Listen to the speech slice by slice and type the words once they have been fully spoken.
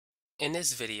In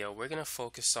this video, we're going to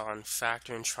focus on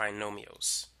factoring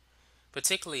trinomials,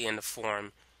 particularly in the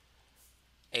form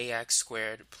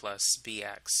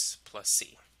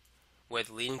ax2+bx+c, where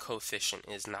the leading coefficient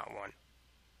is not 1.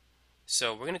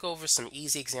 So we're going to go over some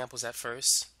easy examples at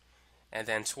first, and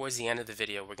then towards the end of the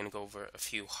video, we're going to go over a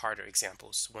few harder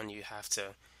examples when you have to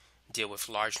deal with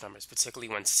large numbers, particularly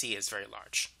when c is very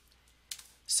large.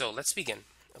 So let's begin.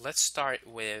 Let's start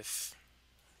with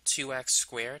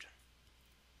 2x²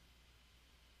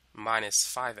 minus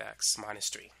 5x minus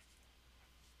 3.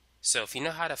 So if you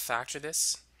know how to factor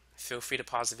this, feel free to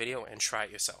pause the video and try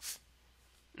it yourself.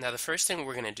 Now the first thing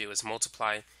we're going to do is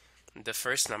multiply the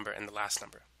first number and the last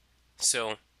number.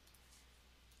 So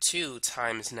 2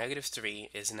 times negative 3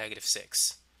 is negative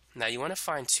 6. Now you want to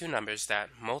find two numbers that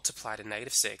multiply to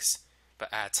negative 6 but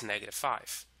add to negative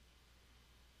 5.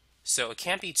 So it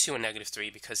can't be 2 and negative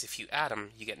 3 because if you add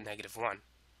them you get negative 1.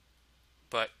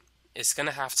 But it's going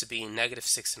to have to be negative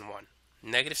 6 and 1.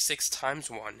 Negative 6 times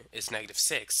 1 is negative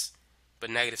 6, but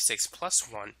negative 6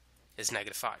 plus 1 is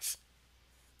negative 5.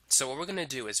 So what we're going to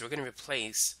do is we're going to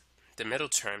replace the middle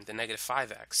term, the negative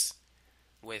 5x,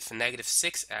 with negative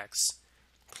 6x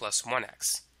plus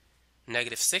 1x.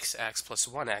 Negative 6x plus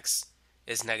 1x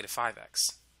is negative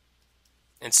 5x.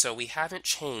 And so we haven't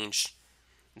changed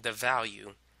the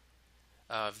value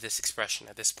of this expression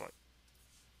at this point.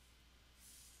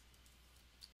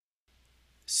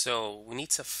 So we need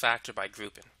to factor by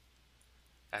grouping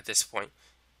at this point.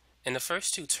 In the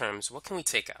first two terms, what can we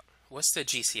take out? What's the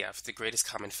GCF, the greatest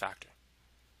common factor?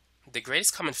 The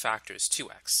greatest common factor is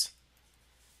 2x.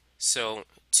 So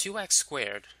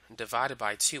 2x² divided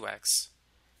by 2x,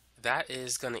 that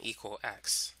is going to equal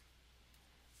x.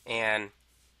 And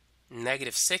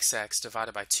negative 6x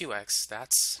divided by 2x,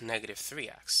 that's negative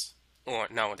 3x. Or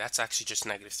no, that's actually just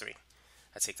negative 3.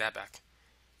 I take that back.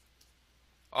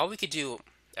 All we could do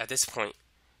at this point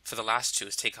for the last two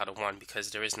is take out a 1 because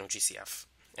there is no GCF.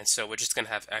 And so we're just going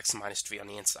to have x minus 3 on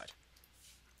the inside.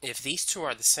 If these two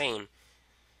are the same,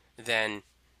 then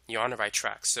you're on the right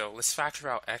track. So let's factor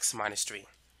out x minus 3.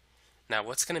 Now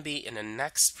what's going to be in the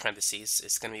next parentheses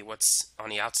is going to be what's on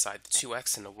the outside, the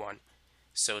 2x and the 1.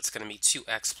 So it's going to be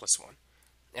 2x plus 1.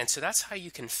 And so that's how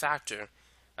you can factor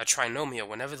a trinomial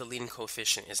whenever the leading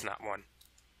coefficient is not 1.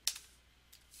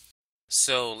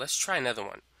 So let's try another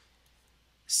one.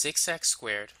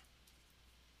 6x²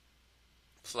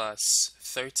 plus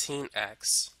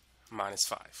 13x minus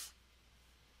 5.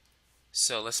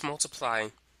 So let's multiply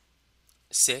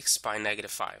 6 by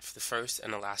negative 5, the first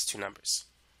and the last two numbers.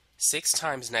 6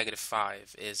 times negative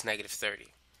 5 is negative 30.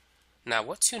 Now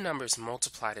what two numbers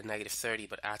multiply to negative 30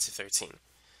 but add to 13?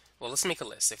 Well, let's make a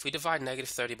list. If we divide negative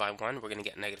 30 by 1, we're going to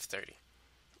get negative 30.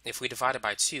 If we divide it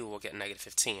by 2, we'll get negative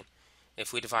 15.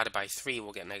 If we divide it by 3,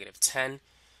 we'll get negative 10.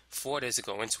 4 doesn't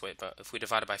go into it, but if we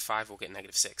divide it by 5, we'll get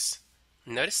negative 6.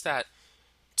 Notice that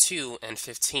 2 and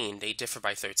 15, they differ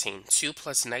by 13. 2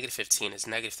 plus negative 15 is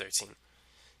negative 13.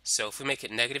 So if we make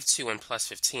it negative 2 and plus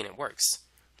 15, it works.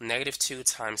 Negative 2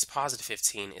 times positive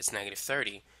 15 is negative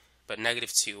 30, but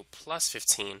negative 2 plus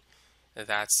 15,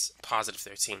 that's positive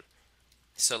 13.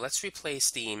 So let's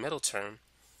replace the middle term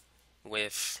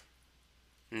with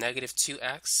negative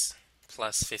 2x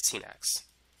plus 15x.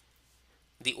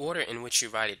 The order in which you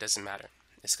write it doesn't matter.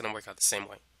 It's going to work out the same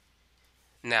way.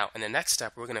 Now, in the next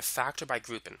step, we're going to factor by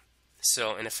grouping.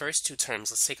 So in the first two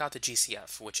terms, let's take out the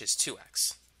GCF, which is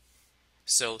 2x.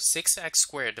 So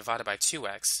 6x² divided by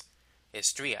 2x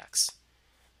is 3x.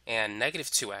 And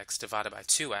negative 2x divided by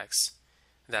 2x,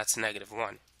 that's negative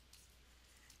 1.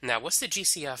 Now, what's the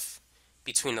GCF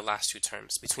between the last two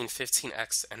terms, between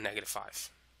 15x and negative 5?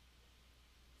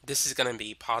 This is going to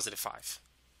be positive 5.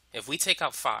 If we take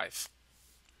out 5,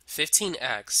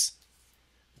 15x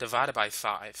divided by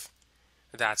 5,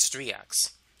 that's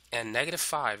 3x. And negative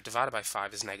 5 divided by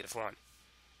 5 is negative 1.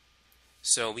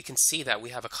 So we can see that we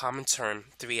have a common term,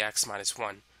 3x minus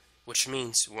 1, which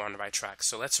means we're on the right track.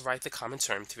 So let's write the common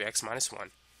term, 3x minus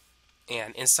 1.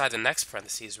 And inside the next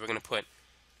parentheses, we're going to put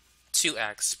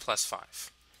 2x plus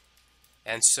 5.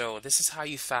 And so this is how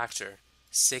you factor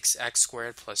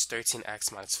 6x² plus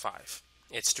 13x minus 5.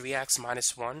 It's 3x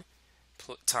minus 1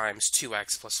 times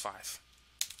 2x plus 5.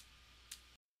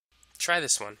 Try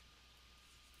this one.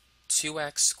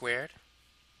 2x²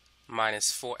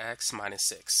 minus 4x minus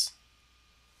 6.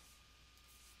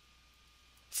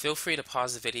 Feel free to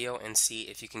pause the video and see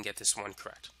if you can get this one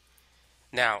correct.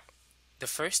 Now, the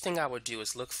first thing I would do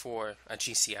is look for a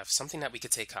GCF, something that we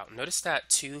could take out. Notice that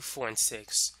 2, 4, and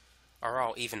 6 are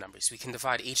all even numbers. We can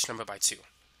divide each number by 2.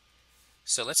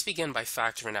 So let's begin by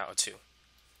factoring out a 2.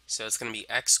 So it's going to be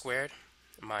x²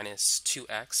 minus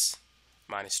 2x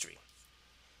minus 3.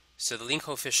 So the leading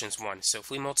coefficient is 1. So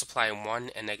if we multiply 1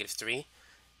 and -3,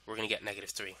 we're going to get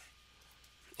 -3.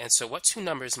 And so what two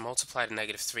numbers multiply to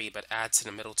 -3 but add to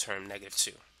the middle term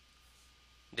 -2?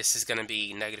 This is going to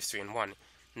be -3 and 1.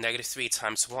 -3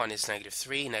 times 1 is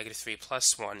 -3. -3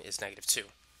 plus 1 is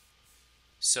 -2.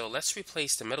 So let's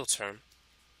replace the middle term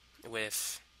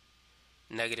with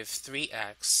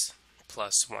 -3x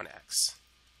plus 1x.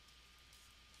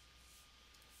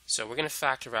 So we're going to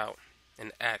factor out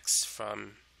an x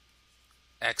from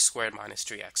x squared minus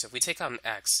 3x. If we take out an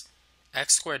x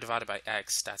squared divided by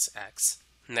x, that's x.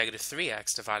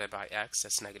 -3x divided by x,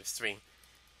 that's -3.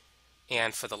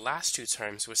 And for the last two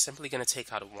terms, we're simply going to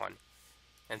take out a 1.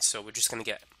 And so we're just going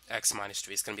to get x minus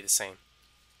 3. It's going to be the same.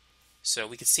 So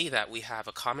we can see that we have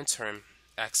a common term,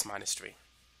 x minus 3.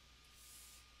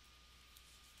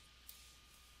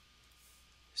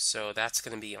 So that's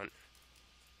going to be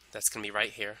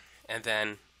right here. And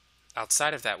then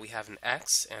outside of that, we have an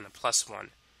x and a plus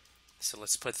 1. So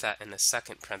let's put that in the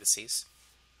second parentheses.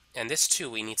 And this 2,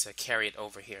 we need to carry it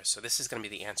over here. So this is going to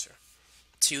be the answer.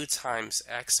 2 times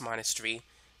x minus 3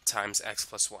 times x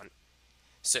plus 1.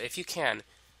 So if you can,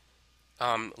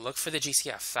 look for the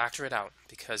GCF, factor it out,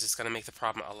 because it's going to make the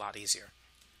problem a lot easier.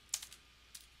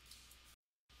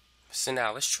 So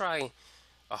now let's try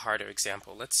a harder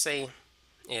example. Let's say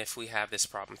if we have this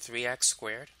problem, 3x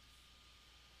squared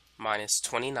minus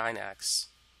 29x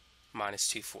minus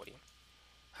 240.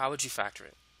 How would you factor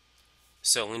it?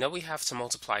 So we know we have to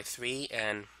multiply 3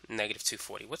 and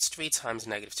 -240. What's 3 times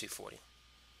 -240?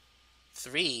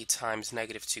 3 times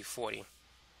 -240.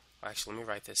 Actually, let me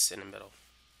write this in the middle.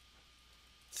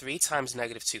 3 times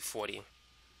 -240,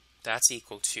 that's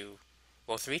equal to,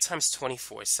 well, 3 times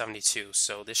 24 is 72,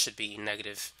 so this should be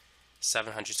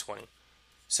 -720.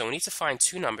 So we need to find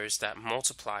two numbers that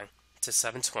multiply to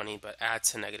 720 but add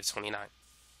to -29.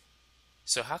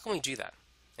 So how can we do that?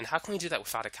 And how can we do that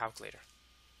without a calculator?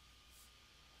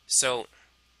 So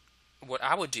what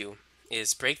I would do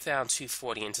is break down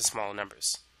 240 into smaller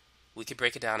numbers. We could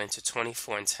break it down into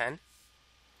 24 and 10.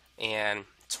 And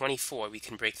 24, we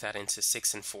can break that into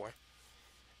 6 and 4.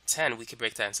 10, we can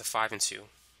break that into 5 and 2.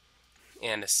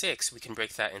 And the 6, we can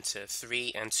break that into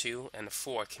 3 and 2. And the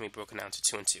 4 can be broken down to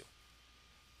 2 and 2.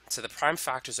 So the prime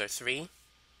factors are 3,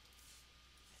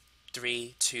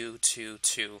 3, 2, 2,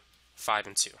 2, 5,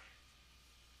 and 2.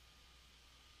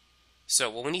 So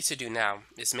what we need to do now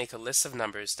is make a list of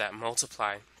numbers that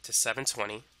multiply to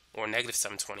 720 or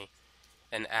 -720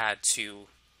 and add to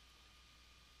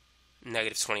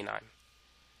 -29.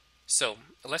 So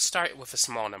let's start with a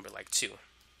small number like 2.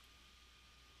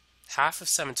 Half of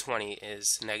 720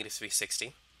 is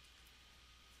 -360.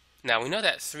 Now we know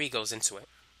that 3 goes into it,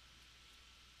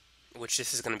 which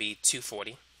this is going to be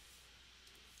 240.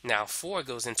 Now 4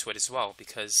 goes into it as well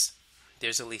because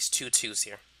there's at least two 2's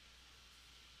here.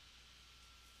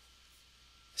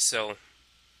 So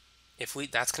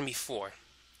that's going to be 4.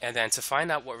 And then to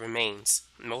find out what remains,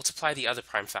 multiply the other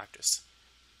prime factors.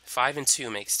 5 and 2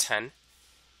 makes 10,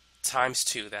 times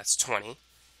 2, that's 20,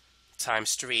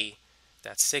 times 3,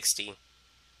 that's 60,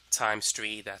 times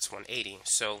 3, that's 180.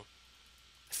 So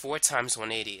 4 times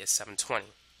 180 is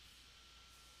 720.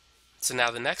 So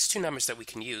now the next two numbers that we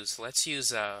can use, let's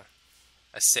use a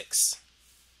 6.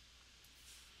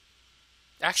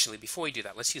 Actually, before we do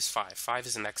that, let's use 5. 5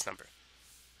 is the next number.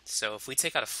 So if we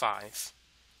take out a 5,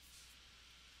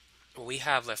 what we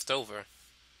have left over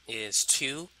is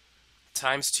 2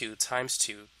 times 2 times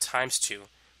 2 times 2,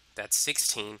 that's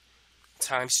 16,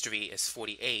 times 3 is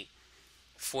 48.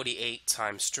 48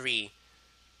 times 3,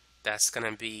 that's going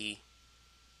to be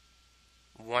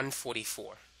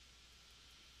 144.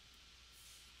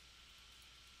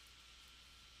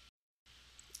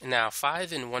 Now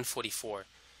 5 and 144,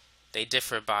 they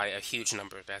differ by a huge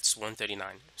number, that's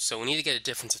 139. So we need to get a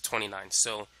difference of 29.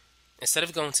 So instead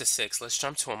of going to 6, let's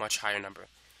jump to a much higher number.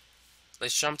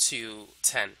 Let's jump to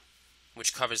 10,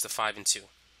 which covers the 5 and 2.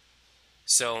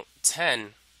 So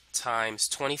 10 times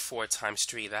 24 times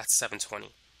 3, that's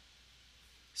 720.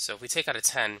 So if we take out a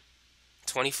 10,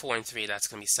 24 and 3, that's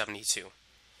going to be 72.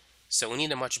 So we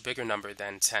need a much bigger number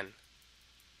than 10.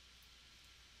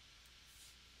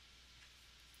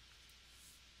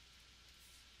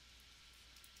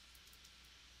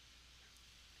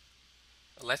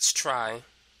 Let's try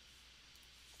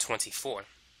 24.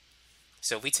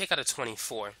 So if we take out a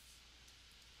 24,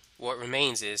 what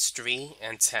remains is 3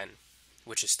 and 10,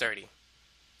 which is 30.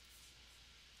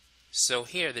 So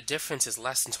here the difference is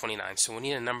less than 29, so we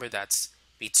need a number that's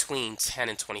between 10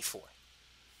 and 24.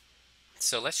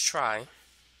 So let's try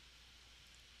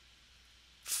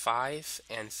 5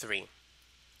 and 3.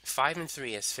 5 and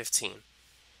 3 is 15.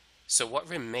 So what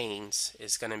remains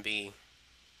is going to be,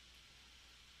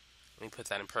 let me put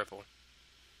that in purple.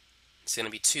 It's going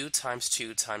to be 2 times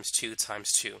 2 times 2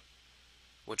 times 2,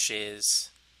 which is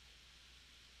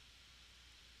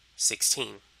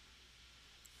 16.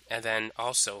 And then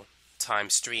also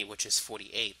times 3, which is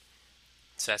 48.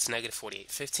 So that's negative 48.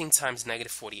 15 times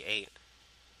negative 48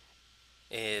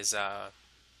 is,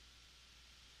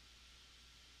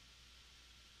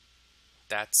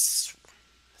 that's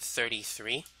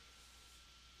 33.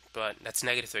 But that's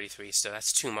negative 33, so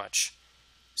that's too much.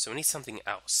 So we need something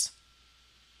else.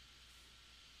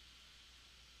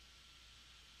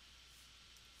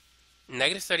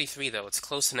 Negative 33, though, it's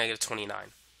close to negative 29.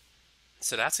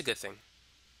 So that's a good thing.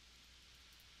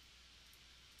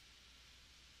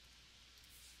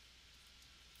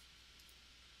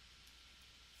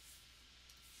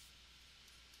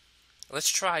 Let's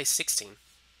try 16.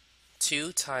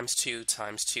 2 times 2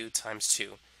 times 2 times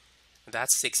 2.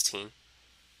 That's 16.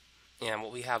 And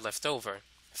what we have left over,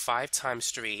 5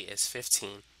 times 3 is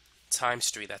 15.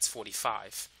 Times 3, that's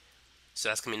 45. So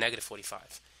that's going to be negative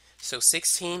 45. So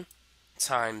 16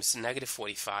 times negative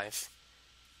 45,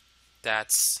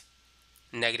 that's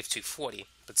negative 240.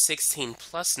 But 16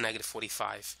 plus negative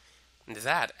 45,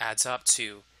 that adds up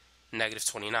to negative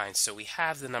 29. So we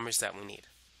have the numbers that we need.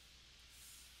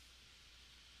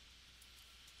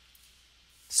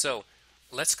 So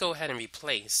let's go ahead and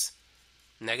replace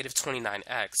negative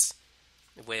 29x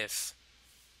with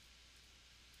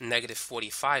negative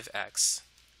 45x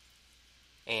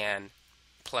and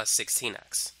plus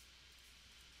 16x.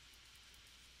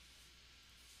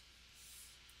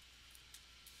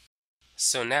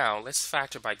 So now let's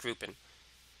factor by grouping.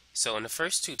 So in the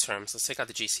first two terms, let's take out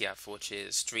the GCF, which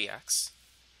is 3x.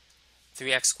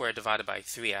 3x squared divided by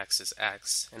 3x is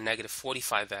x, and negative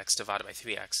 45x divided by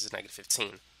 3x is negative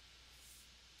 15.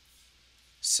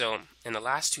 So in the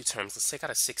last two terms, let's take out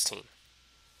a 16.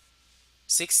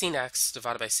 16x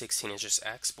divided by 16 is just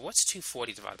x, but what's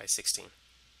 240 divided by 16?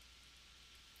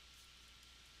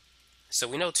 So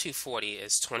we know 240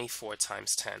 is 24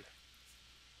 times 10.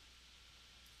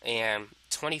 And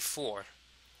 24,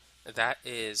 that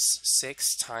is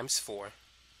 6 times 4,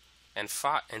 and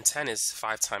 10 is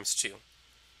 5 times 2.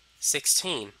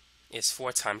 16 is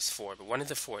 4 times 4, but one of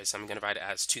the 4's I'm going to write it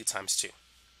as 2 times 2.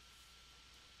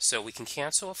 So we can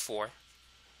cancel a 4,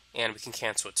 and we can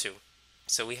cancel a 2.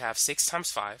 So we have 6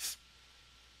 times 5,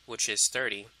 which is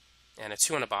 30, and a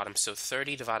 2 on the bottom, so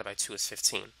 30 divided by 2 is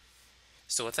 15.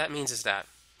 So what that means is that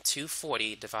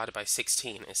 240 divided by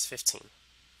 16 is 15.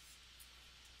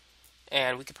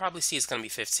 And we could probably see it's going to be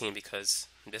 15 because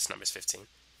this number is 15.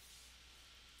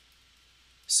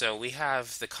 So we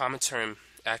have the common term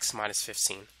x minus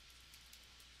 15.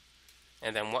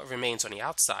 And then what remains on the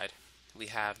outside, we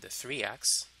have the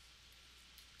 3x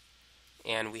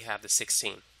and we have the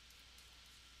 16.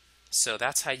 So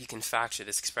that's how you can factor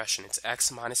this expression. It's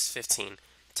x minus 15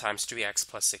 times 3x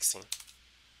plus 16.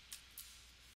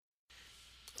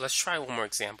 Let's try one more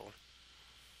example.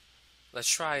 Let's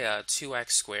try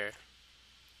 2x squared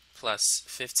plus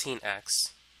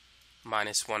 15x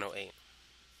minus 108.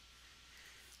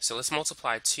 So let's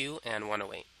multiply 2 and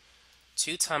 108.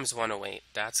 2 times 108,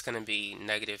 that's going to be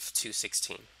negative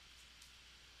 216.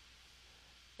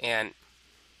 And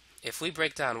if we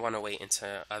break down 108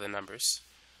 into other numbers,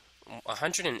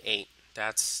 108,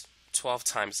 that's 12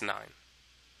 times 9.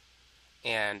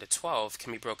 And 12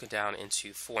 can be broken down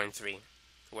into 4 and 3,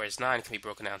 whereas 9 can be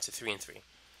broken down to 3 and 3.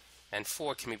 And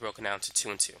 4 can be broken down to 2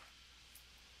 and 2.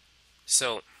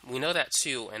 So we know that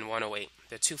 2 and 108,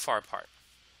 they're too far apart.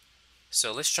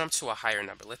 So let's jump to a higher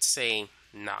number. Let's say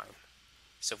 9.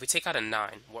 So if we take out a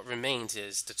 9, what remains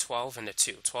is the 12 and the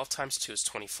 2. 12 times 2 is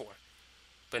 24.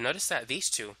 But notice that these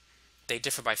two, they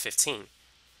differ by 15.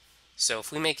 So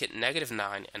if we make it negative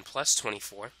 9 and plus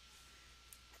 24,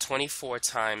 24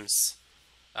 times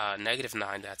negative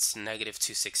 9, that's negative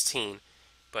 216.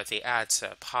 But they add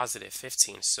to positive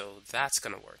 15, so that's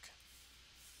going to work.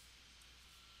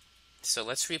 So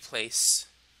let's replace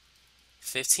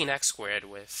 15x squared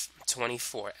with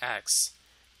 24x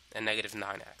and negative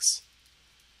 9x.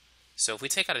 So if we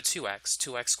take out a 2x,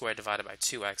 2x squared divided by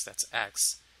 2x, that's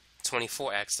x.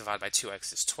 24x divided by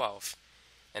 2x is 12.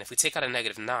 And if we take out a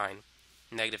negative 9,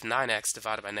 negative 9x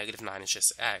divided by negative 9 is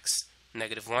just x.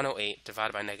 Negative 108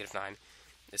 divided by negative 9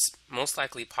 is most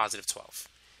likely positive 12.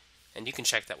 And you can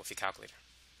check that with your calculator.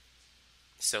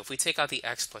 So if we take out the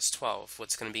x plus 12,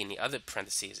 what's going to be in the other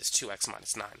parentheses is 2x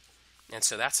minus 9. And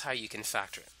so that's how you can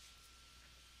factor it.